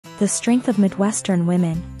The strength of Midwestern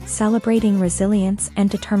women, celebrating resilience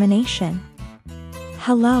and determination.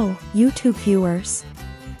 Hello, YouTube viewers.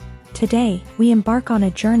 Today, we embark on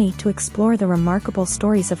a journey to explore the remarkable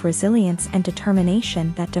stories of resilience and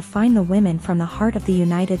determination that define the women from the heart of the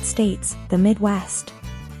United States, the Midwest.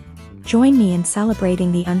 Join me in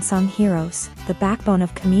celebrating the unsung heroes, the backbone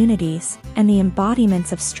of communities, and the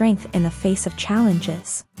embodiments of strength in the face of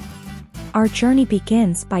challenges. Our journey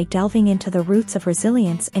begins by delving into the roots of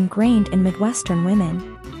resilience ingrained in Midwestern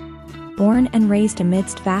women. Born and raised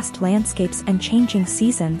amidst vast landscapes and changing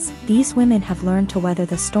seasons, these women have learned to weather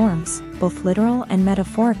the storms, both literal and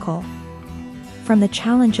metaphorical. From the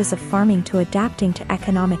challenges of farming to adapting to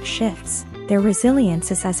economic shifts, their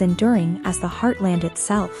resilience is as enduring as the heartland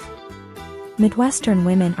itself. Midwestern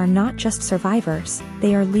women are not just survivors,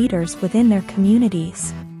 they are leaders within their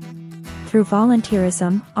communities. Through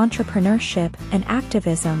volunteerism, entrepreneurship, and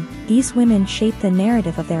activism, these women shape the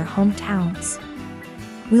narrative of their hometowns.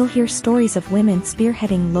 We'll hear stories of women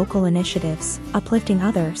spearheading local initiatives, uplifting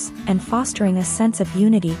others, and fostering a sense of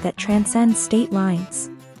unity that transcends state lines.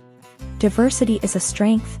 Diversity is a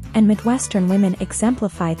strength, and Midwestern women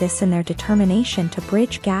exemplify this in their determination to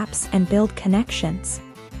bridge gaps and build connections.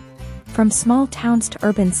 From small towns to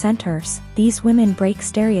urban centers, these women break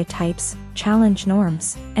stereotypes, challenge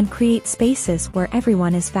norms, and create spaces where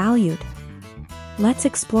everyone is valued. Let's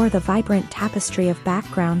explore the vibrant tapestry of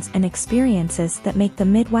backgrounds and experiences that make the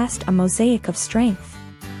Midwest a mosaic of strength.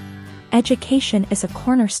 Education is a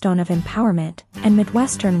cornerstone of empowerment, and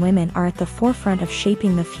Midwestern women are at the forefront of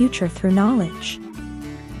shaping the future through knowledge.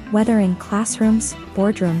 Whether in classrooms,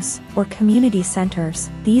 boardrooms, or community centers,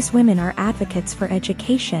 these women are advocates for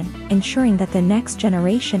education, ensuring that the next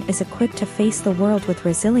generation is equipped to face the world with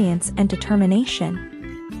resilience and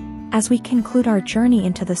determination. As we conclude our journey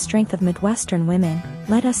into the strength of Midwestern women,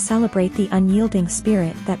 let us celebrate the unyielding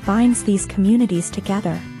spirit that binds these communities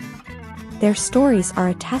together. Their stories are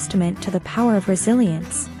a testament to the power of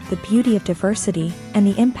resilience, the beauty of diversity, and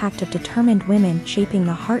the impact of determined women shaping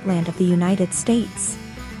the heartland of the United States.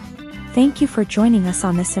 Thank you for joining us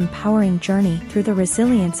on this empowering journey through the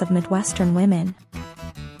resilience of Midwestern women.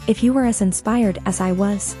 If you were as inspired as I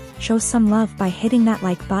was, show some love by hitting that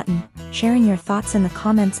like button, sharing your thoughts in the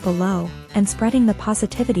comments below, and spreading the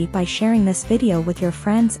positivity by sharing this video with your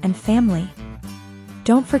friends and family.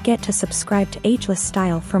 Don't forget to subscribe to Ageless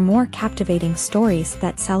Style for more captivating stories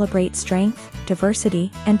that celebrate strength,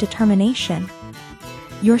 diversity, and determination.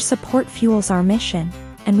 Your support fuels our mission,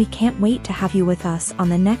 and we can't wait to have you with us on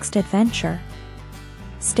the next adventure.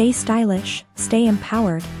 Stay stylish, stay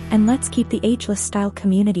empowered, and let's keep the Ageless Style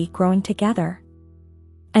community growing together.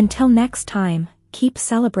 Until next time, keep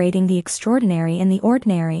celebrating the extraordinary in the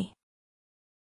ordinary.